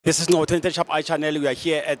This is no Shop I channel. We are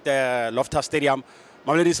here at the Loftus Stadium.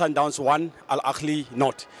 Mamelodi Sundowns 1, Ahly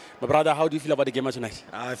not. My brother, how do you feel about the game tonight?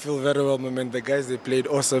 I feel very well, my man. The guys, they played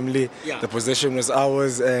awesomely. Yeah. The possession was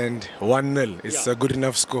ours and 1-0. It's a good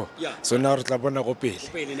enough score. Yeah. So now it's like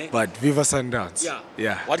But Viva Sundowns. Yeah.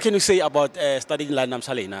 Yeah. What can you say about starting lineup,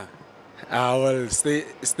 Salena? Well,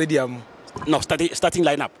 stadium. No, starting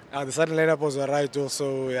lineup. The starting lineup was alright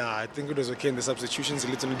also. Yeah, I think it was okay. And the substitutions a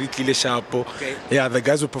little bit sharp. Okay. Yeah, the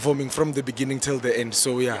guys were performing from the beginning till the end.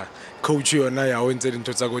 So yeah, coach you and I went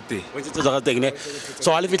into Tsagote.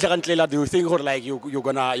 So do you think like you're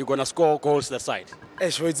gonna score goals that side? Home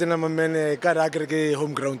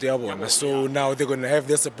ground. So now they're gonna have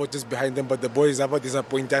their supporters behind them, but the boys are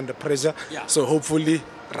disappointed under pressure. Yeah. So hopefully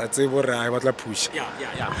push.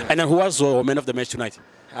 Yeah. And then who was man of the match tonight?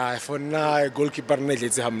 For now, goalkeeper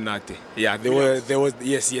yeah, there was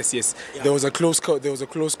yes. Yeah. There was a close call,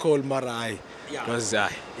 Marai. Yeah. Was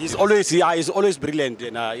he's always brilliant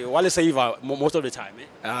and Wale Saiva most of the time.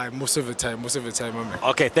 Most of the time, my man.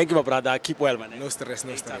 Okay, thank you, my brother. Keep well, man. No stress.